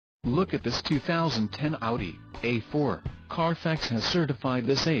Look at this 2010 Audi A4. Carfax has certified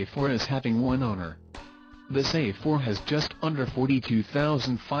this A4 as having one owner. This A4 has just under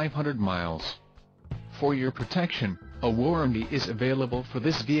 42,500 miles. For your protection, a warranty is available for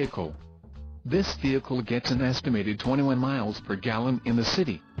this vehicle. This vehicle gets an estimated 21 miles per gallon in the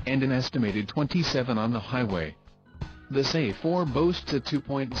city, and an estimated 27 on the highway. This A4 boasts a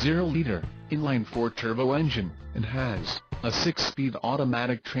 2.0-liter, inline-4 turbo engine, and has a 6-speed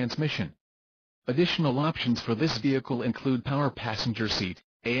automatic transmission. Additional options for this vehicle include power passenger seat,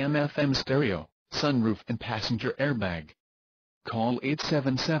 AM/FM stereo, sunroof and passenger airbag. Call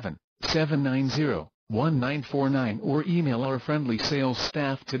 877-790-1949 or email our friendly sales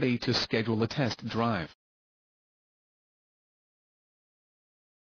staff today to schedule a test drive.